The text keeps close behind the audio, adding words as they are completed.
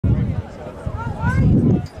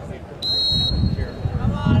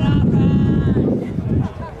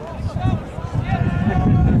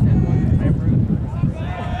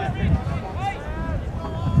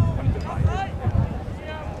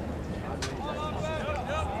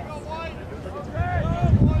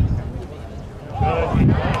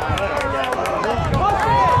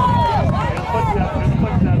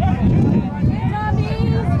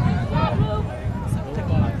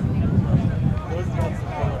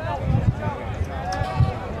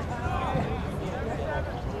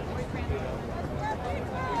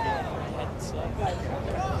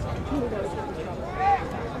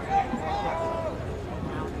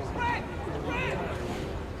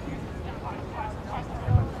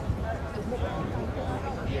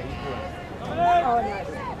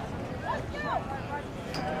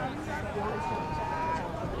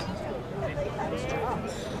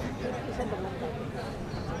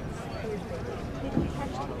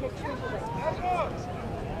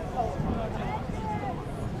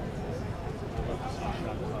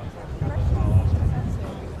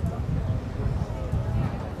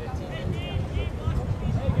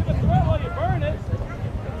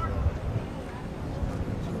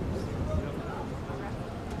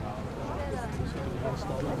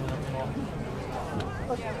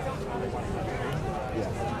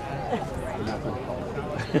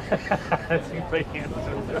That's a great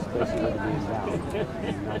answer. Especially with the man down.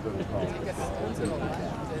 You're not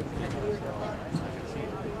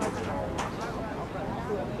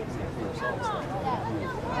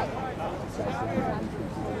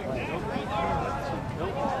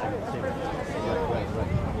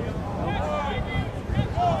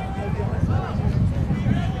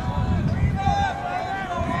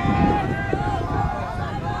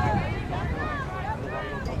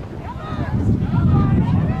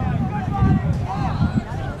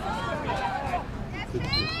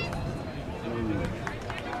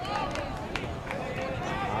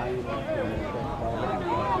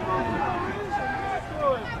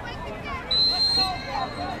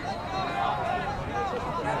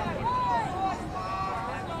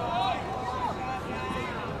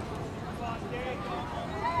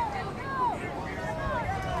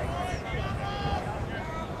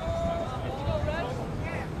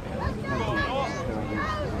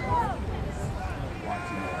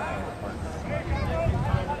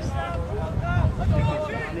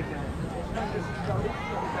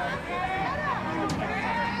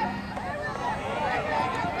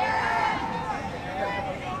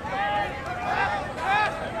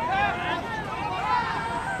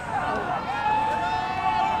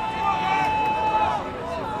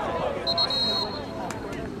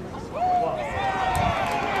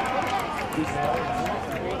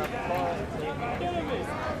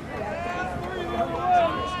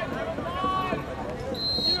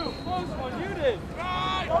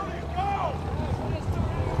going to call.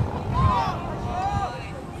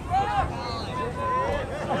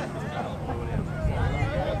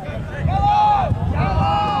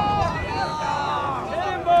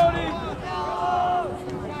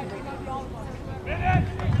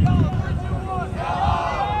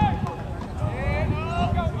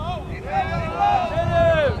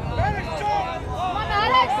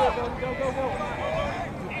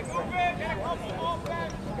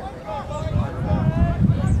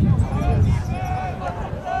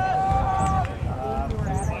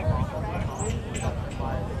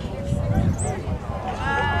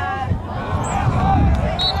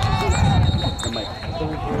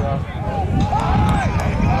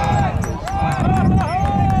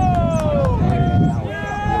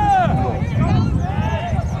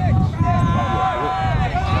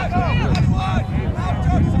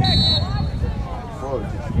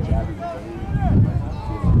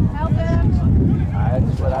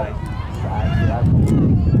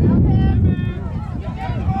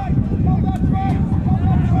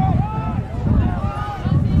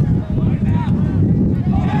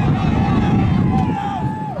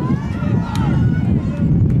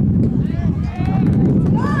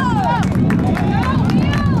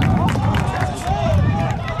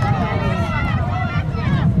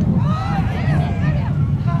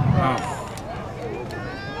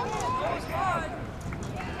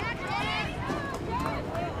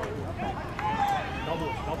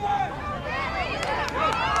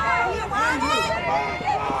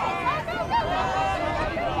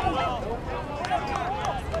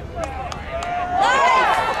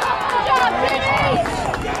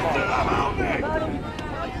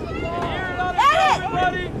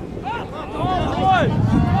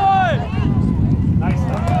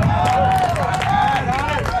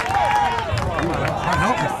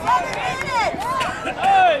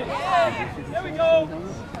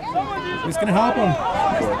 Who's going to help him?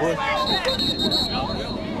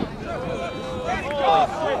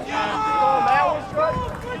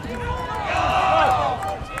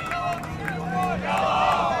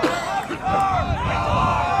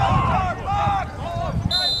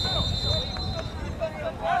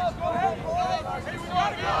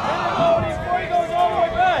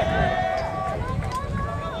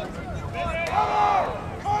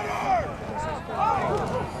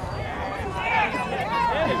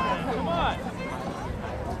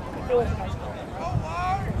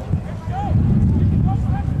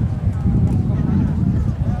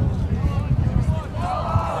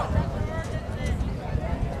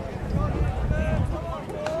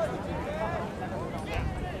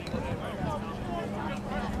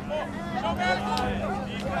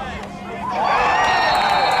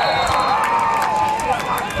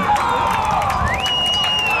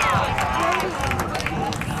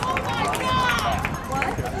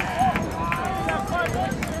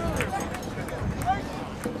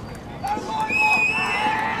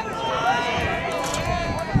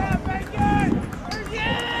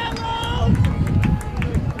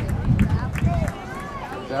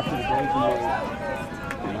 after the goals we made,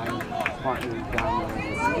 and I'm partnering down there with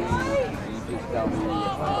me, you just tell me if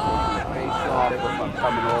I'm taking a face off, if I'm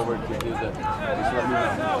coming over to do the, just let me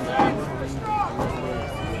know.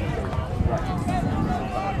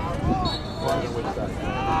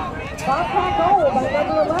 Top goal by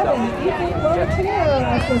number 11, Ethan Volunteer,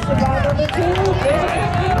 assisted by number 2,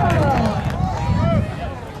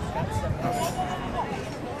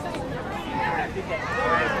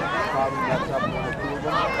 Probably that's up on the two of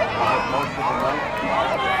them, most of the night.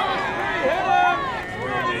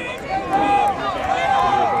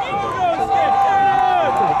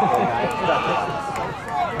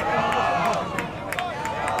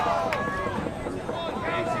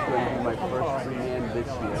 This is going to be my first three-man this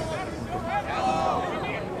year.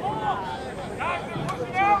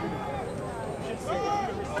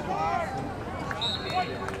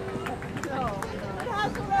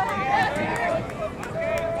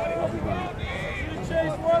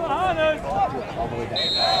 All the way down.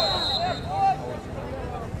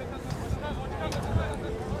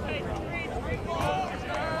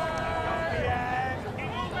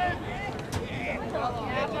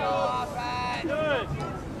 Good.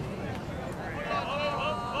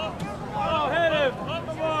 Oh, hit him.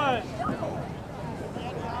 Come on.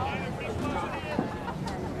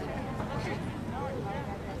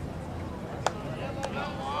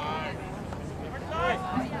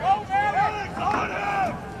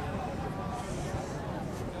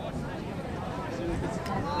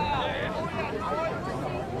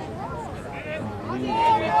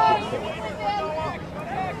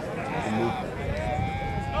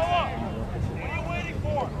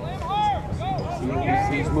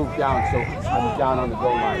 He's moved down, so I'm down on the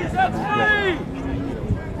goal line.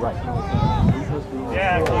 Right.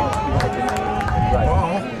 Yeah. Right.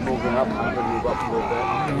 He's moving up, I'm going to move up a little bit.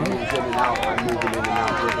 He moves in and out, I'm moving in and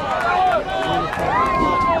out with him.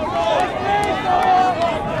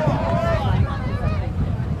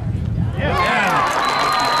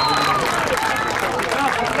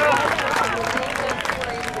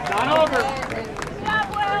 Not over.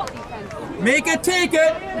 Make it, take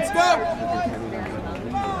it. Let's go.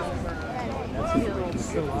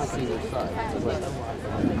 They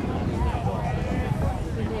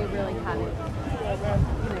really haven't,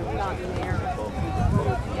 gotten there.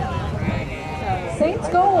 Saints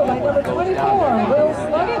goal by number 24, Will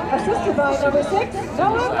Sluggett, assisted by number 6,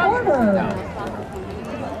 Noah Porter.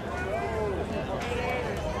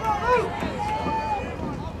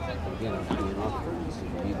 Again, I'm being off.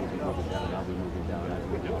 He will be moving down, I'll be moving down as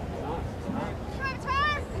we go.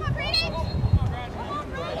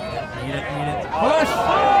 Need it. Push!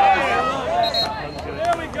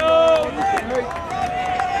 There we go.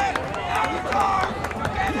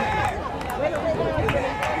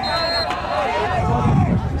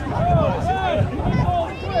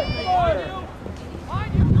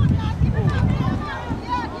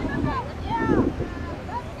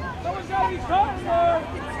 Someone's got to be caught there.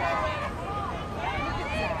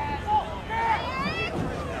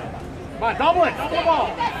 Come on, double it. Double the ball.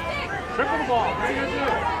 Triple the ball. What are you going to do?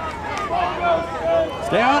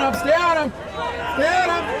 Stay on him, stay on him! Stay on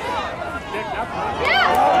him! Yeah!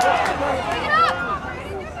 Pick it up!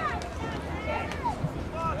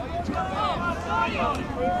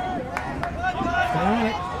 Stay on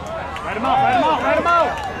it. Write him out, write him out, write him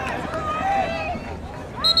out!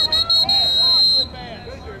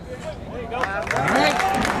 There you go. All right.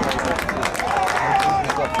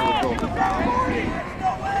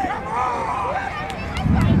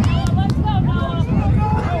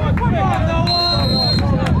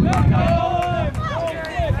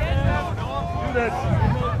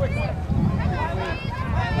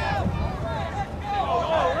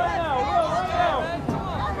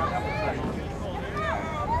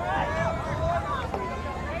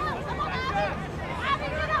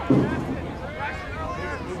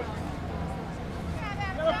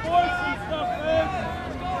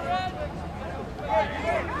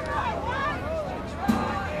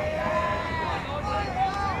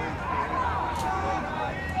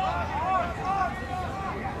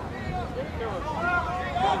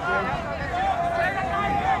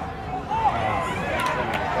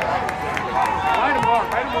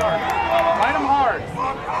 Fight him hard.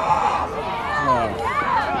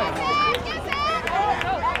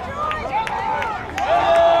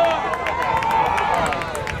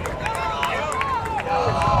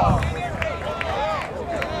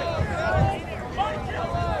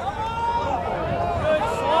 Good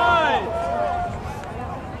slide.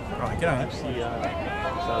 All right, get on it. Yeah,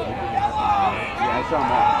 I saw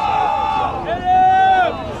him off. Hit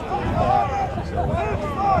him!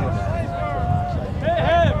 Hit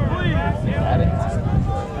him, please!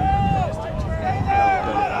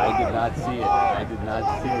 not see it. I did not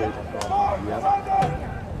see it. Yep.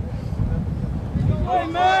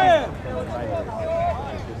 Amen.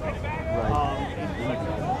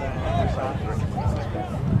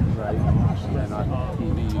 Right. And then on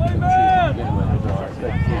TV you couldn't see it to begin with, so I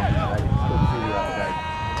couldn't see it. I couldn't see the outside.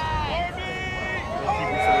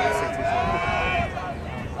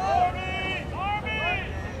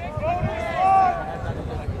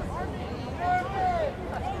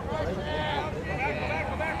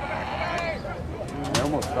 I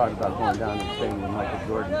almost thought about going down and staying with Michael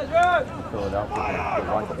Jordan in Philadelphia to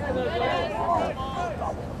watch the game.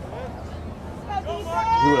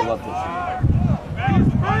 He would have loved to see it.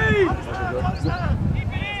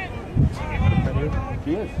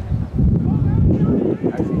 He is.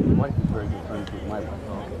 Actually, his wife is very good friends with my wife.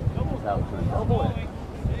 That's how it turns out.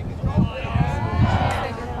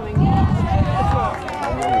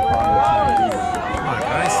 I'm really fond of Come on,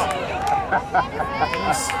 guys.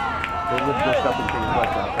 They live just up in Kings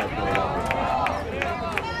West outside Philadelphia.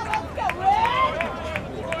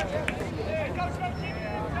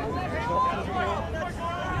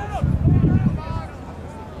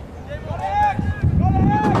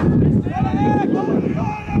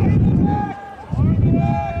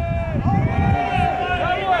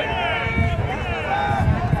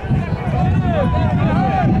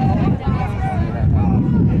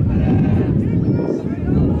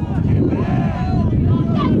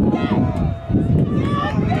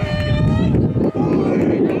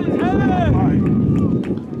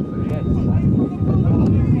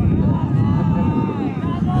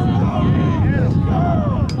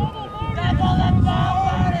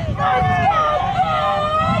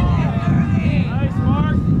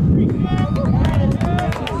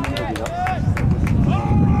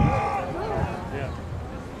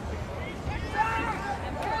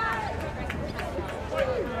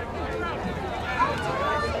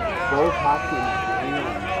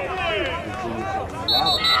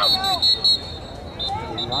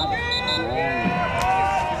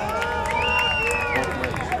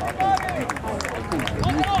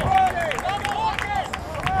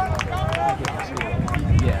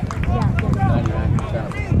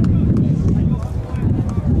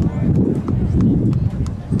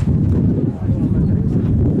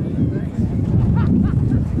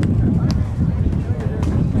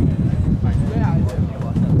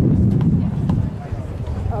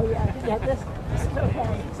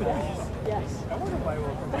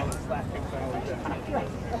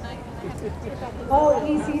 All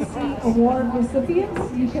ECC award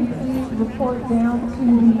recipients, you can please report down to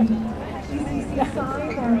the ECC sign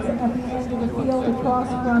that's at the end of the field across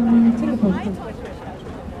from the ticket booth.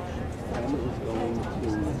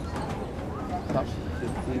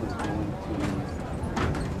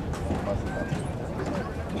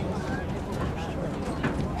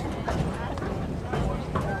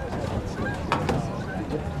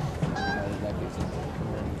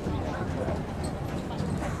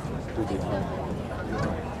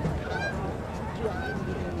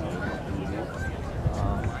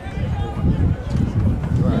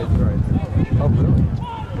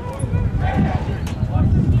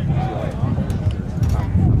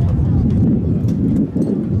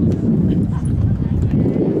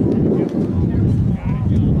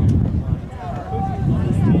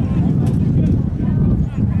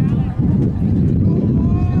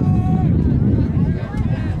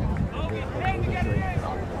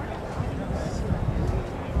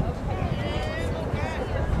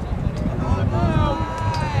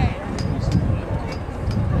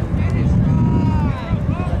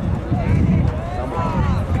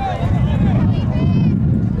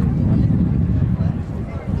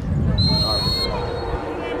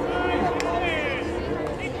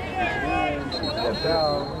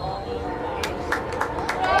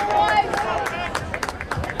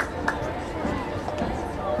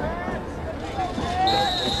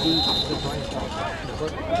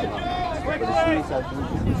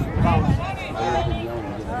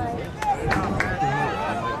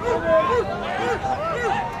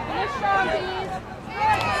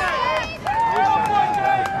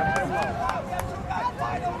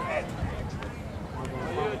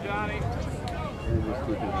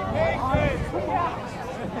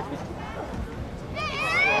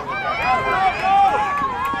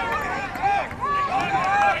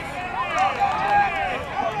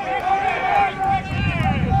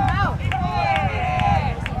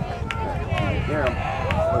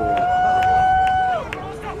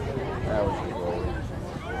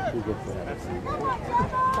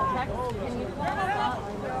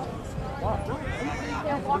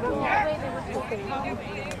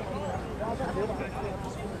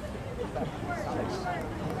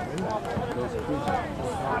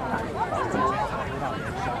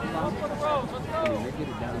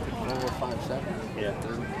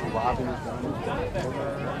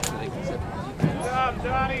 job,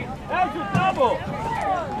 Johnny. That's your double.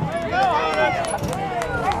 There you go, Hunter.